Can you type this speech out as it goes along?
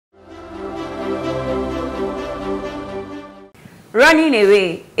Running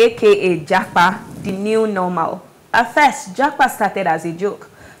away, aka Japa, the new normal. At first, Japa started as a joke,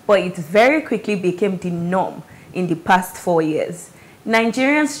 but it very quickly became the norm in the past 4 years.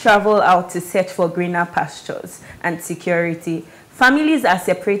 Nigerians travel out to search for greener pastures and security. Families are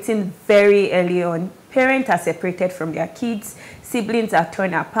separating very early on. Parents are separated from their kids. Siblings are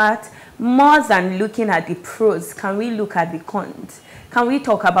torn apart. More than looking at the pros, can we look at the cons? Can we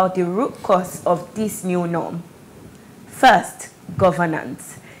talk about the root cause of this new norm? First,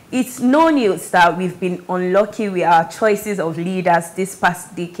 governance. It's no news that we've been unlucky with our choices of leaders this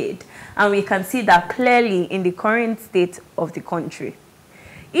past decade, and we can see that clearly in the current state of the country.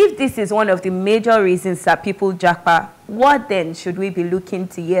 If this is one of the major reasons that people japa, what then should we be looking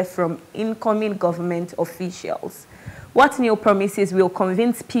to hear from incoming government officials? What new promises will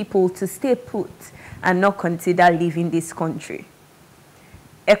convince people to stay put and not consider leaving this country?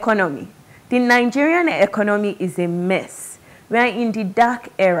 Economy. The Nigerian economy is a mess. We are in the dark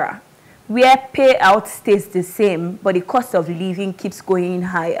era where payout stays the same, but the cost of living keeps going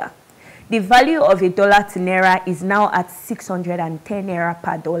higher. The value of $1 to Naira is now at 610 Naira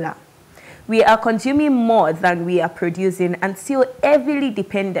per dollar. We are consuming more than we are producing and still heavily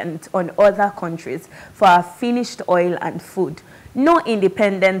dependent on other countries for our finished oil and food. No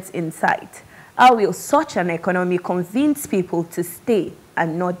independence in sight. How will such an economy convince people to stay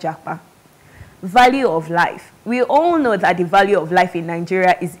and not japa? Value of life. We all know that the value of life in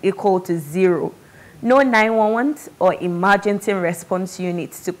Nigeria is equal to 0. No 911s or emergency response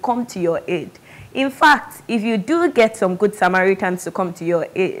units to come to your aid. In fact, if you do get some good Samaritans to come to your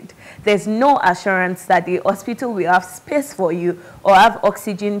aid, there's no assurance that the hospital will have space for you or have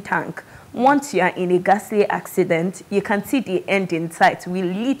oxygen tank. Once you are in a ghastly accident, you can see the end in sight with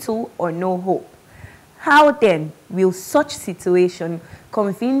little or no hope. How then will such situation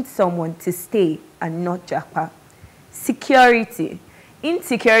convince someone to stay and not japa? Security.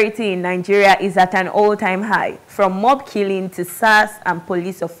 Insecurity in Nigeria is at an all-time high, from mob killing to SARS and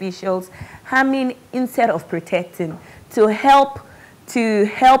police officials harming instead of protecting, to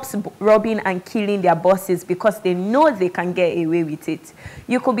helps robbing and killing their bosses because they know they can get away with it.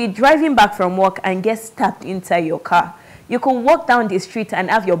 You could be driving back from work and get stabbed inside your car. You could walk down the street and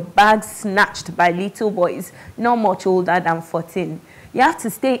have your bags snatched by little boys not much older than 14. You have to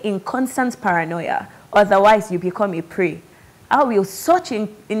stay in constant paranoia, otherwise you become a prey. How will such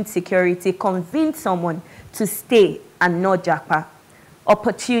insecurity convince someone to stay and not japa?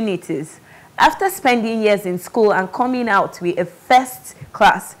 Opportunities. After spending years in school and coming out with a first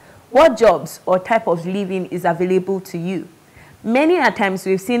class, what jobs or type of living is available to you? Many a times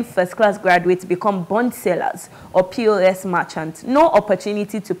we've seen first-class graduates become bond sellers or POS merchants. No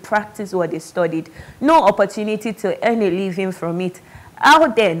opportunity to practice what they studied. No opportunity to earn a living from it. How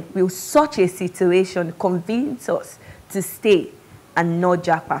then will such a situation convince us to stay and not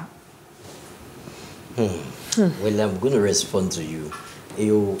japa? Well, I'm going to respond to you.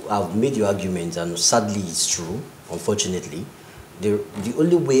 You have made your argument, and sadly it's true, unfortunately. The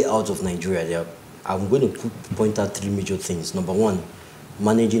only way out of Nigeria, I'm going to point out 3 major things. Number 1,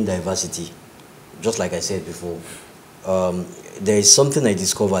 managing diversity. Just like I said before, there is something I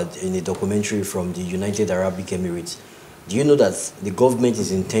discovered in a documentary from the United Arab Emirates. Do you know that the government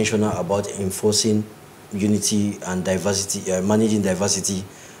is intentional about enforcing unity and diversity, managing diversity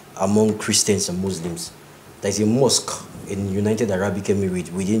among Christians and Muslims? There's a mosque in United Arab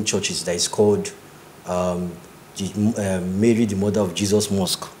Emirates within churches that is called Mary, the Mother of Jesus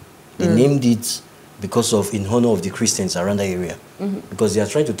Mosque. They named it because of, in honor of the Christians around that area. Because they are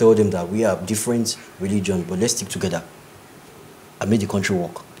trying to tell them that we are different religions, but let's stick together and make the country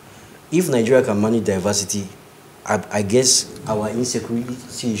work. If Nigeria can manage diversity, I guess our insecurity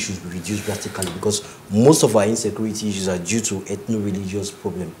issues will reduce drastically, because most of our insecurity issues are due to ethno-religious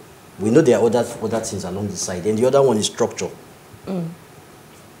problems. We know there are other things along the side, and the other one is structure.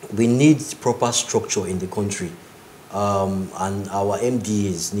 We need proper structure in the country, and our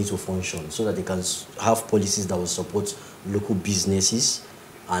MDAs need to function so that they can have policies that will support local businesses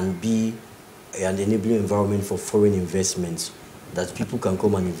and be an enabling environment for foreign investments, that people can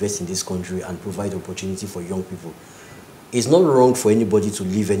come and invest in this country and provide opportunity for young people. It's not wrong for anybody to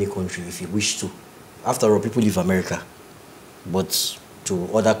leave any country if you wish to. After all, people leave America, but to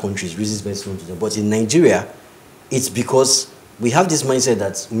other countries, reasons best known to them. But in Nigeria, it's because we have this mindset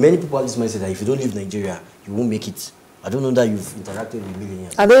that many people have this mindset that if you don't leave Nigeria, you won't make it. I don't know that you've interacted with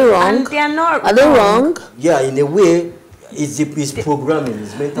millionaires. Are they wrong? And they are not. Are they wrong? Yeah, in a way, it's programming.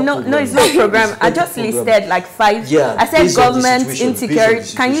 It's mental programming. No, it's not program. I just listed like 5. Yeah, I said government,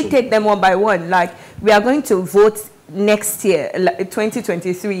 insecurity. Can you take them one by one? Like, we are going to vote next year,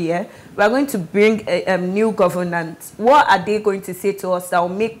 2023, yeah, we are going to bring a new governance. What are they going to say to us that will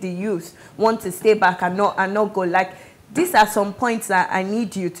make the youth want to stay back and not go? Like, these are some points that I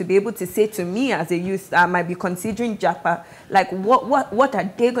need you to be able to say to me as a youth that I might be considering Japa. Like, what are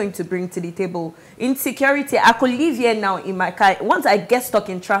they going to bring to the table? Insecurity. I could live here now in my car. Once I get stuck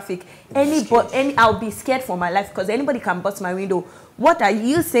in traffic, I'll be scared for my life because anybody can bust my window. What are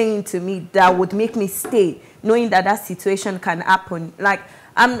you saying to me that would make me stay, knowing that that situation can happen? Like,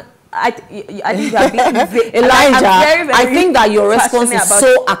 I think Elijah, I think that your response is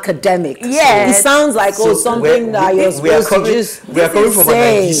so academic. Yeah, it sounds like something that you're supposed to just. We are coming from a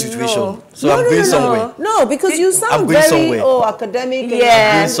Nigerian situation, so I'm going somewhere. No, because you sound very academic. Yeah,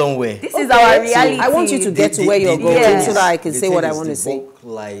 I'm going somewhere. This is our reality. I want you to get to where you're going so that I can say what I want to say.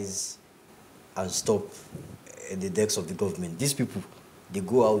 Vocalize and stop the decks of the government. These people, they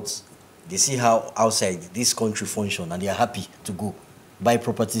go out, they see how outside this country function, and they are happy to go buy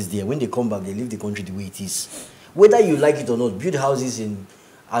properties there. When they come back, they leave the country the way it is. Whether you like it or not, build houses and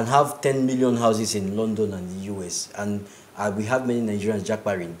have 10 million houses in London and the US. And we have many Nigerians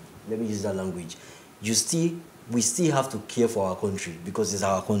jackparing. Let me use that language. We still have to care for our country because it's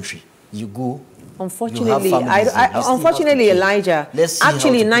our country. You go. Unfortunately, unfortunately, Elijah,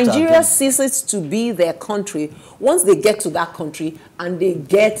 actually, Nigeria ceases to be their country once they get to that country and they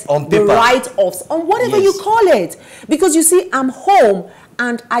get the right of, on whatever you call it. Because you see, I'm home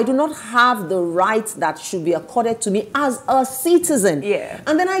and I do not have the rights that should be accorded to me as a citizen. Yeah.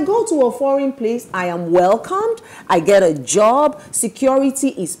 And then I go to a foreign place, I am welcomed, I get a job, security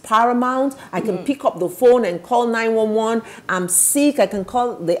is paramount, I can pick up the phone and call 911, I'm sick, I can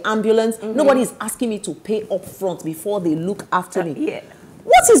call the ambulance. Nobody is asking me to pay up front before they look after me. Yeah.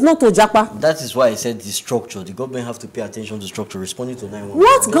 What is not to Japa? That is why I said the structure. The government have to pay attention to structure, responding to 911.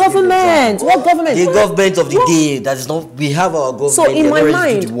 What government? What government? The government of the day. That is not. We have our government. So in my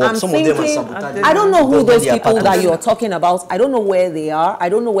mind, I'm Some thinking, of them are sabotaging. I don't know who those people that you're talking about. I don't know where they are. I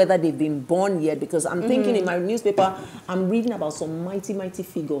don't know whether they've been born yet, because I'm thinking in my newspaper, I'm reading about some mighty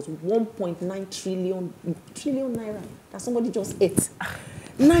figures. 1.9 trillion naira that somebody just ate.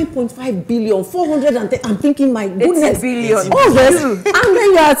 9.5 billion, 410. I'm thinking, my goodness, billion. All this, and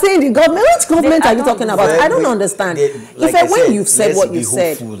then you are saying the government. Which government are you talking about? I don't understand. When you've said what you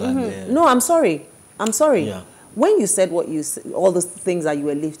said, no, I'm sorry. Yeah. When you said what you said, all the things that you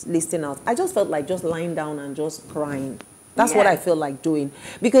were listing out, I just felt like just lying down and just crying. That's what I feel like doing,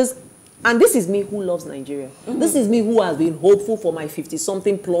 because. And this is me who loves Nigeria. This is me who has been hopeful for my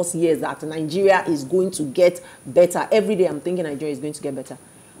 50-something plus years that Nigeria is going to get better. Every day I'm thinking Nigeria is going to get better.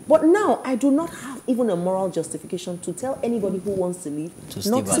 But now I do not have even a moral justification to tell anybody who wants to leave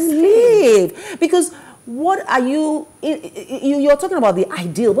not to leave. Because what are you, you're talking about the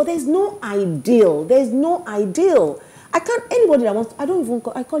ideal, but there's no ideal. There's no ideal. I can't, anybody that wants, I don't even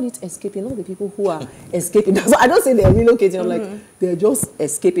call, I call it escaping. All the people who are escaping, so I don't say they're relocating, I'm like, they're just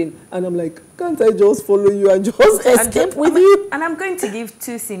escaping. And I'm like, can't I just follow you and just escape with you? And I'm going to give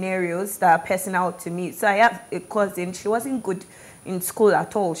two scenarios that are personal to me. So I have a cousin, she wasn't good in school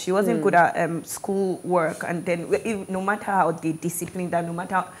at all. She wasn't good at school work. And then no matter how they disciplined her, no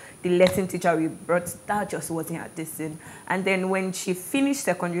matter how the lesson teacher we brought, that just wasn't her thing. And then when she finished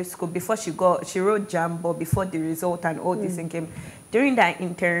secondary school, before she wrote Japa before the result and all this thing came. During that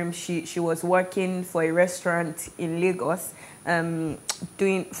interim, she was working for a restaurant in Lagos,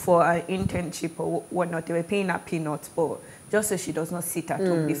 doing for an internship or whatnot. They were paying her peanuts, but just so she does not sit at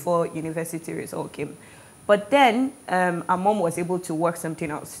home before university result came. But then her mom was able to work something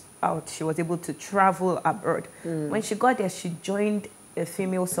else out. She was able to travel abroad. When she got there, she joined a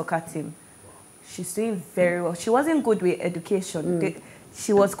female soccer team. She's doing very well. She wasn't good with education.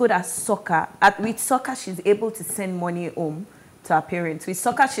 She was good at soccer. With soccer, she's able to send money home to her parents. With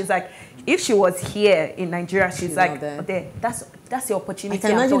soccer, she's like, if she was here in Nigeria, she's like, there. That's the opportunity. I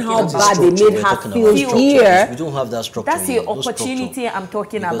can imagine how bad they made her feel here. We don't have that structure. That's the opportunity I'm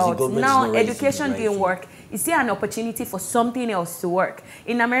talking about. Now, education didn't work. You see an opportunity for something else to work.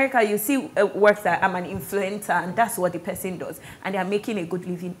 In America, you see work that I'm an influencer, and that's what the person does, and they're making a good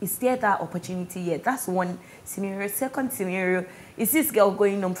living. Is there that opportunity yet? That's one scenario. Second scenario is this girl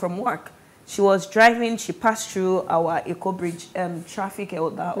going home from work. She was driving, she passed through our Eco Bridge, traffic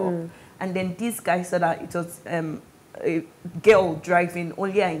held her up, and then this guy said that it was a girl driving,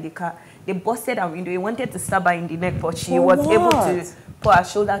 only her in the car. They busted her window. He wanted to stab her in the neck, but she was able to put her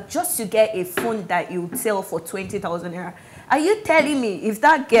shoulder just to get a phone that you sell for 20,000 naira. Are you telling me if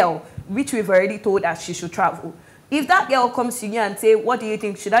that girl, which we've already told her she should travel, if that girl comes to you and say, what do you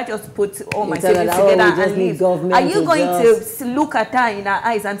think? Should I just put all my savings together and leave? Are you going to look at her in her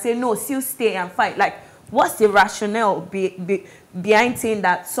eyes and say, no, still stay and fight? Like, what's the rationale behind saying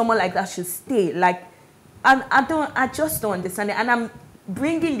that someone like that should stay? Like, I just don't understand it. And I'm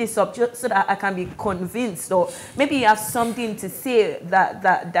bringing this up just so that I can be convinced, or maybe you have something to say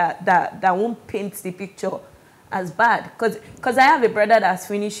that won't paint the picture as bad. Because I have a brother that's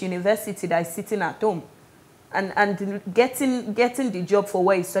finished university that is sitting at home and getting the job for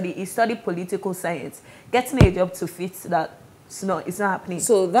what he studied. He studied political science. Getting a job to fit that, it's not happening.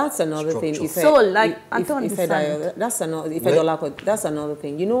 So that's another thing. I don't understand. That's another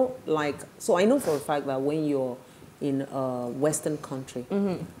thing. You know, like, so I know for a fact that when you're in a Western country,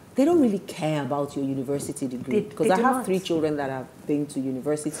 they don't really care about your university degree. Because I have 3 children that have been to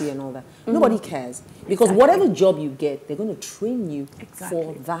university and all that. Nobody cares. Because whatever job you get, they're going to train you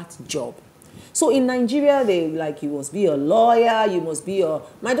for that job. So in Nigeria, they like, you must be a lawyer, you must be a...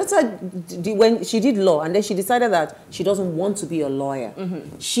 My daughter, when she did law, and then she decided that she doesn't want to be a lawyer.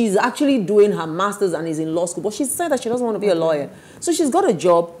 She's actually doing her master's and is in law school, but she said that she doesn't want to be a lawyer. So she's got a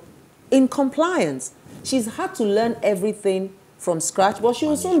job in compliance. She's had to learn everything from scratch, but she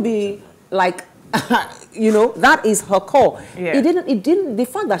will soon be like, you know, that is her core. Yeah. The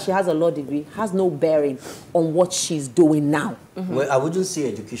fact that she has a law degree has no bearing on what she's doing now. Well, I wouldn't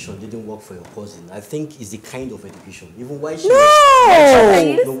say education didn't work for your cousin. I think it's the kind of education. Even why she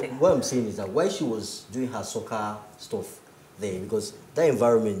what I'm saying is that why she was doing her soccer stuff there, because that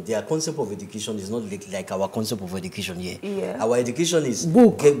environment, their concept of education is not like our concept of education here. Yeah. Our education is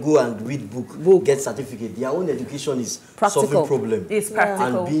go and read book, get certificate. Their own education is solving problem. It's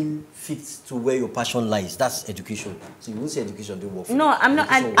practical. And being fit to where your passion lies. That's education. So you won't say education didn't work for No, I'm not.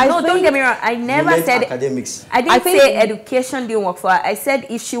 No, don't get me wrong. I never said academics. I didn't say education didn't work for her. I said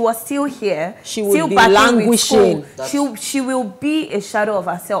if she was still here, she would be languishing. She will be a shadow of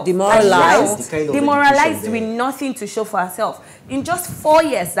herself. Demoralized. Demoralized with nothing to show for herself. In just 4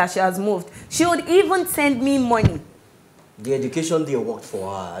 years that she has moved, she would even send me money. The education they worked for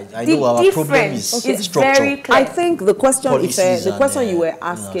her. I know our problem is structure. Very clear. I think the question, you were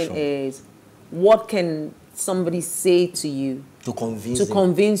asking is, what can somebody say to you to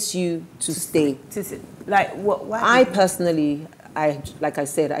convince you to stay? Like what? I personally, like I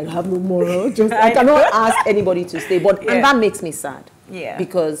said, I have no moral. I cannot ask anybody to stay, and that makes me sad. Yeah.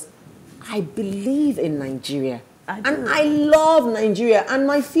 Because I believe in Nigeria. And I love Nigeria. And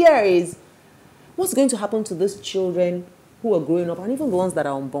my fear is, what's going to happen to these children who are growing up, and even the ones that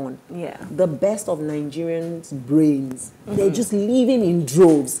are unborn? Yeah. The best of Nigerians' brains. They're just living in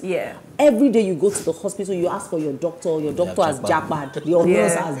droves. Yeah. Every day you go to the hospital, you ask for your doctor has Japa, your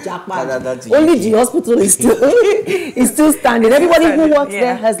nurse has Japa. Only the hospital is still standing. Everybody who works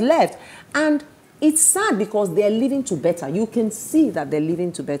there has left. And it's sad because they're living to better. You can see that they're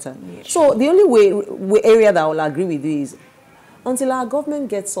living to better. Yeah. So the only area that I will agree with you is, until our government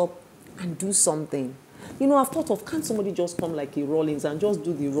gets up and do something. You know, I've thought of, can't somebody just come like a Rawlings and just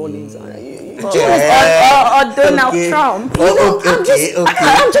do the Rawlings? Or Donald Trump.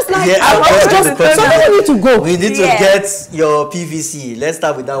 I'm just like, somebody need to go. We need to get your PVC. Let's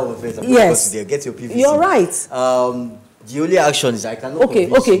start with that one first. Yes. Get your PVC. You're right. The only action is I cannot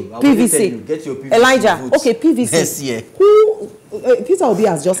PVC. Get your PVC. Elijah, PVC. Yes, yeah. Peter Obi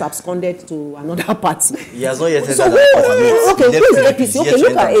has just absconded to another party. He has not yet said that. Who is APC? Okay,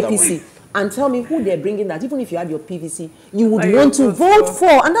 look at APC and tell me who they're bringing that. Even if you had your PVC, you would want to vote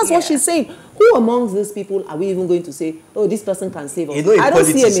for. And that's what she's saying. Who amongst these people are we even going to say, oh, this person can save us? You know, in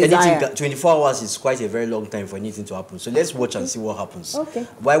politics, anything 24 hours is quite a very long time for anything to happen. So let's watch and see what happens. Okay.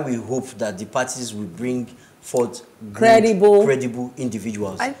 Why we hope that the parties will bring forth credible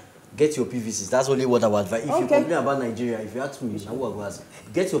individuals. Get your PVCs. That's only what I would advise. If you complain about Nigeria, if you ask me,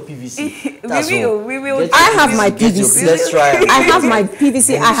 get your PVC. We will. I have my PVC. Let's try. I have my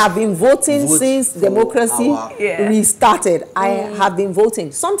PVC. I have been voting since democracy restarted. I have been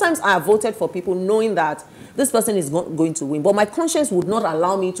voting. Sometimes I have voted for people knowing that this person is not going to win, but my conscience would not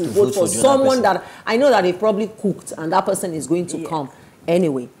allow me to vote for someone that I know that they probably cooked and that person is going to come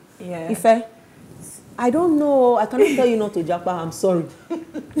anyway. Yeah. I don't know. I cannot tell you not to Japa. I'm sorry.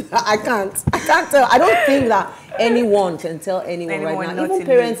 I can't tell. I don't think that anyone can tell anyone right now. Even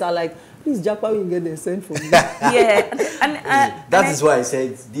parents are like, please, Japa, we can get them sent for me. That is why I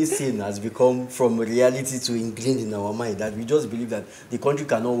said this thing has become from reality to ingrained in our mind, that we just believe that the country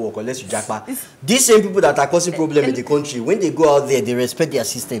cannot work unless you Japa. These same people that are causing problems in the country, when they go out there, they respect their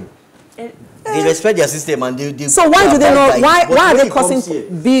system. They respect their system and they so why do they not? Why are they causing?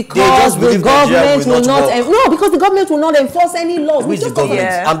 Because the government will not. Because the government will not enforce any laws. Which the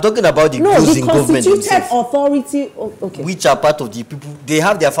government? I'm talking about the those in government. The constituted authority. Which are part of the people. They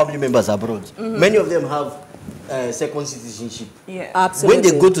have their family members abroad. Many of them have second citizenship. Yeah, absolutely. When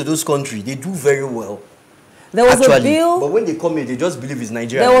they go to those countries, they do very well. There was a bill. But when they come here, they just believe it's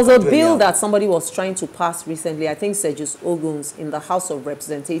Nigeria. There was a bill that somebody was trying to pass recently, I think Sejus Oguns, in the House of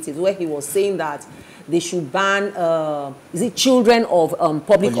Representatives, where he was saying that they should ban, is it children of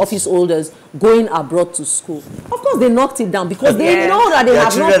public office holders going abroad to school. Of course, they knocked it down because they know that they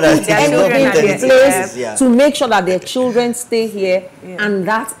have not put anything in place to make sure that their children stay here. And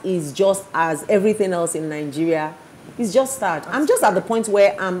that is just as everything else in Nigeria. It's just that. I'm just at the point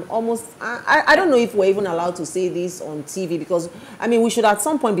where I'm almost, I don't know if we're even allowed to say this on TV, because, I mean, we should at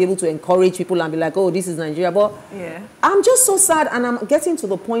some point be able to encourage people and be like, oh, this is Nigeria. But I'm just so sad, and I'm getting to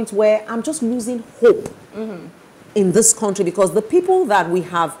the point where I'm just losing hope in this country, because the people that we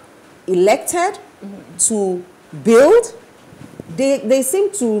have elected to build, they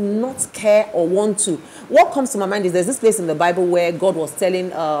seem to not care or want to. What comes to my mind is there's this place in the Bible where God was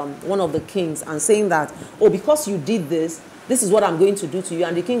telling one of the kings and saying that, oh, because you did this, this is what I'm going to do to you.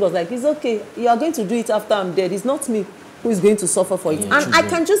 And the king was like, it's okay. You are going to do it after I'm dead. It's not me who is going to suffer for it. And I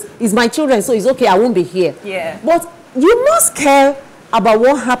can just, it's my children, so it's okay. I won't be here. But you must care about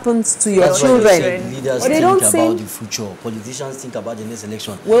what happens to your children. Leaders think about the future. Politicians think about the next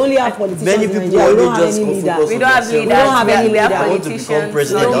election. We only have politicians. Many people we don't have any leader. We don't have leaders. We don't have any leader. I want to become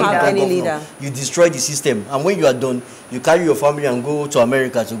president. We don't have any leader. You destroy the system, and when you are done, you carry your family and go to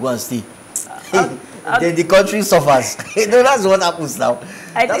America to go and stay. Then the country suffers. That's what happens now.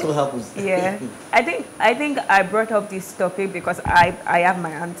 That's what happens. Yeah. I think I brought up this topic because I have my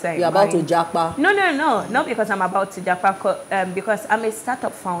answer. You're about to Japa. No. Not because I'm about to Japa, because I'm a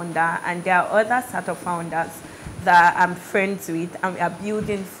startup founder, and there are other startup founders that I'm friends with, and we are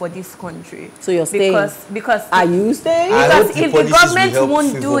building for this country. So you're staying? Because are you staying? Because if the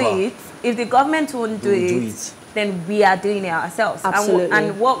government won't do it, then we are doing it ourselves. Absolutely.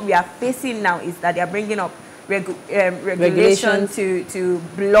 And what we are facing now is that they are bringing up regulation to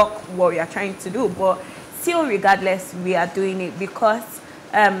block what we are trying to do. But still, regardless, we are doing it because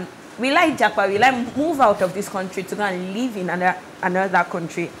we like Japa, we like move out of this country to go and live in another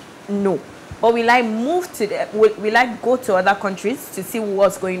country. No. But we like move to we like go to other countries to see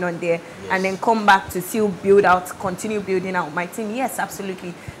what's going on there, and then come back to still build out, continue building out my team. Yes,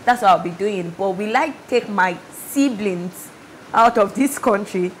 absolutely. That's what I'll be doing. But we like take my siblings out of this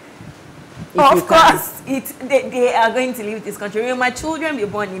country. Of course, they are going to leave this country. Will my children be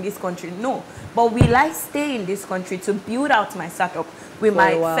born in this country? No. But will I stay in this country to build out my startup with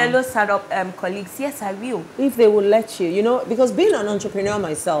my fellow startup colleagues? Yes, I will. If they will let you, you know, because being an entrepreneur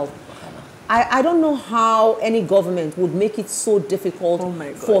myself, I don't know how any government would make it so difficult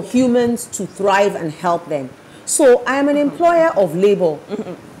for humans to thrive and help them. So I am an employer of labor.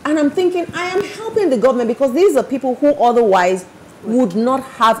 And I'm thinking, I am helping the government because these are people who otherwise would not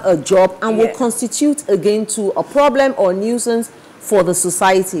have a job and will constitute again to a problem or nuisance for the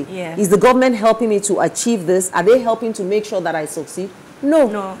society. Is the government helping me to achieve this? Are they helping to make sure that I succeed?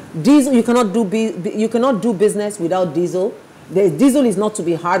 No. Diesel, you cannot do business without diesel. The diesel is not to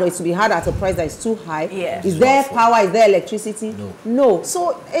be hard, or it's to be hard at a price that is too high. Is there power? Is there electricity? No.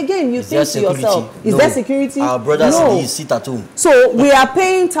 So again, you think to yourself, is there security? Our brothers sit at home. So we are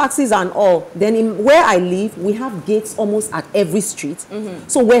paying taxes and all. Then where I live, we have gates almost at every street.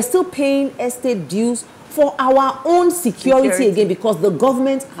 So we're still paying estate dues for our own security again, because the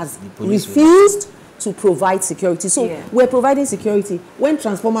government has refused to provide security. So we're providing security. When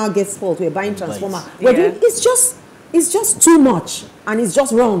transformer gets fault, we're buying transformer. We're doing, it's just too much, and it's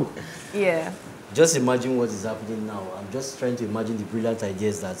just wrong. Just imagine what is happening now. I'm just trying to imagine the brilliant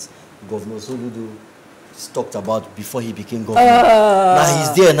ideas that Governor Soludo talked about before he became governor. Now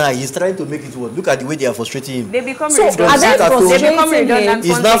he's there now. He's trying to make it work. Look at the way they are frustrating him. They become redundant.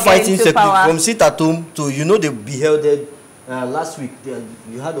 He's now fighting from sit at home to, you know, they beheaded last week.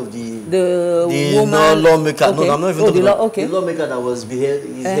 You heard of the woman lawmaker? No, I'm not even talking about the lawmaker that was beheaded.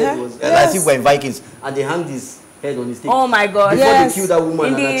 His head was. I think we're in Vikings, and they hanged his head on his stick. Oh my God! Before they killed that woman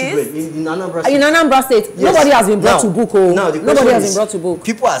and her children in Anambra State. In Anambra State, nobody has been brought to book. Nobody has been brought to book.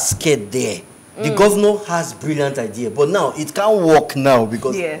 People are scared there. The governor has brilliant idea, but now it can't work now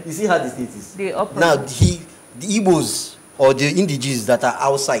because you see how the state is. Now the Igbos or the indigenous that are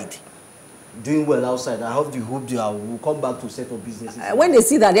outside, doing well outside, I hope they will come back to set up businesses. When they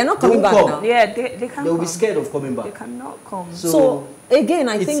see that, they're not coming back now. Yeah, they can't. They'll be scared of coming back. They cannot come. So again,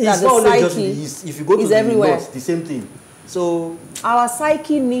 I think that the psyche if you go to the north, the same thing. So our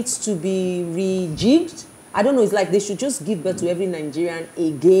psyche needs to be rejigged. I don't know, it's like they should just give birth to every Nigerian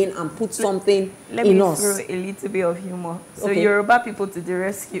again and put something in us. Let me throw a little bit of humor. So Yoruba people to the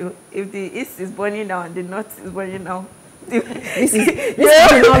rescue. If the east is burning down and the north is burning down, this is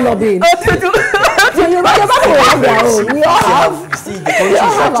not lobbying. So Yoruba will have their own. We all have. You see, the country is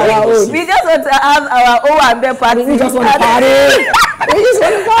actually our own. We just want to have our own and then party. We just want to party. We just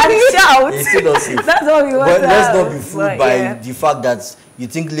want to party. And shout. It's still not safe. That's what we want. But let's not be fooled by yeah. the fact that you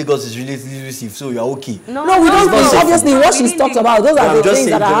think Lagos is really exclusive, so you're okay. No, we don't think. Obviously, what she's talked about, those are the things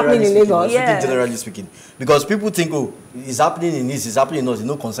that are happening in Lagos. Yeah. Generally speaking. Because people think, oh, it's happening in this, it's happening in us, it's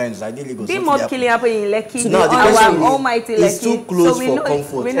no concern, it's like Lagos. The mob killing happening in Lekki. No, our almighty Lekki. It's too close so for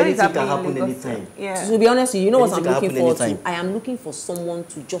comfort. We know Anything can happen anytime. Yeah. To be honest, you know what I'm looking for to? I am looking for someone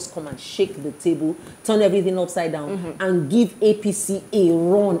to just come and shake the table, turn everything upside down, and give APC a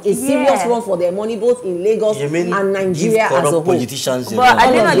run, a serious run for their money, both in Lagos and Nigeria as a whole. Politicians, but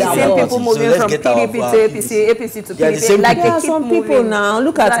I think the same people moving from PDP to APC to PDP. Like there are some people now.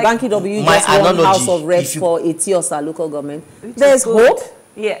 Look at Banky W just won House of Reps for Etiosa local government. There's hope.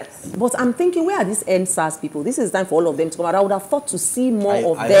 Yes. But I'm thinking, where are these NSAS people? This is time for all of them to come out. I would have thought to see more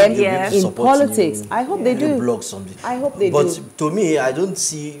of them in politics. I hope they do. I hope they do. But to me, I don't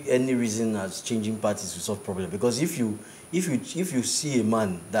see any reason as changing parties to solve problem. Because if you see a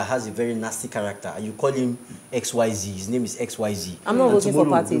man that has a very nasty character and you call him XYZ, his name is XYZ. I'm not voting for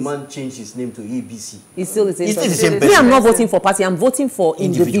parties. The man changed his name to ABC. He's still the same person. He's still the same person. Me, I'm not voting for party. I'm voting for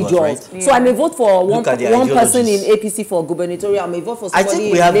individuals. Right? Yeah. So I may vote for one person in APC for gubernatorial. I may vote for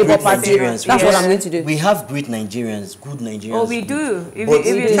somebody in Labour Party. That's what I'm going to do. We have great Nigerians, good Nigerians. Oh, we do. If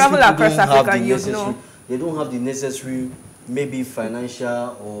you travel across Africa, you know. They don't have the necessary maybe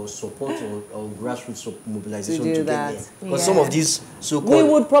financial or support or grassroots mobilization to get there. Because some of these so-called we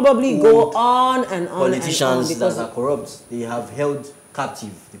would probably go on and on politicians and on that are corrupt, they have held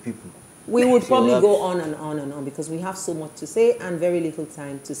captive the people. We would probably go on and on and on because we have so much to say and very little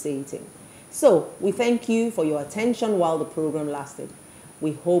time to say it in. So we thank you for your attention while the program lasted.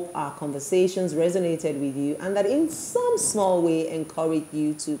 We hope our conversations resonated with you and that in some small way encouraged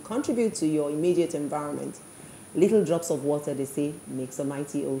you to contribute to your immediate environment. Little drops of water, they say, makes a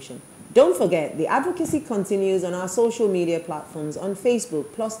mighty ocean. Don't forget, the advocacy continues on our social media platforms on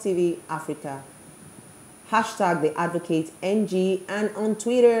Facebook, PlusTV Africa, hashtag the Advocate NG, and on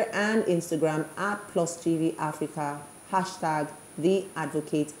Twitter and Instagram at PlusTV Africa, hashtag the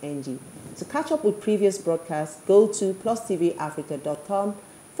Advocate NG. To catch up with previous broadcasts, go to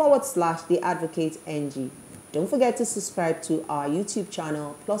plustvafrica.com/the Advocate NG. Don't forget to subscribe to our YouTube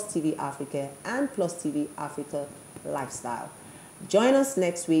channel, Plus TV Africa and Plus TV Africa Lifestyle. Join us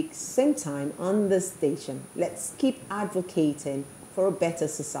next week, same time on this station. Let's keep advocating for a better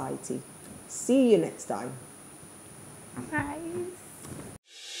society. See you next time. Bye.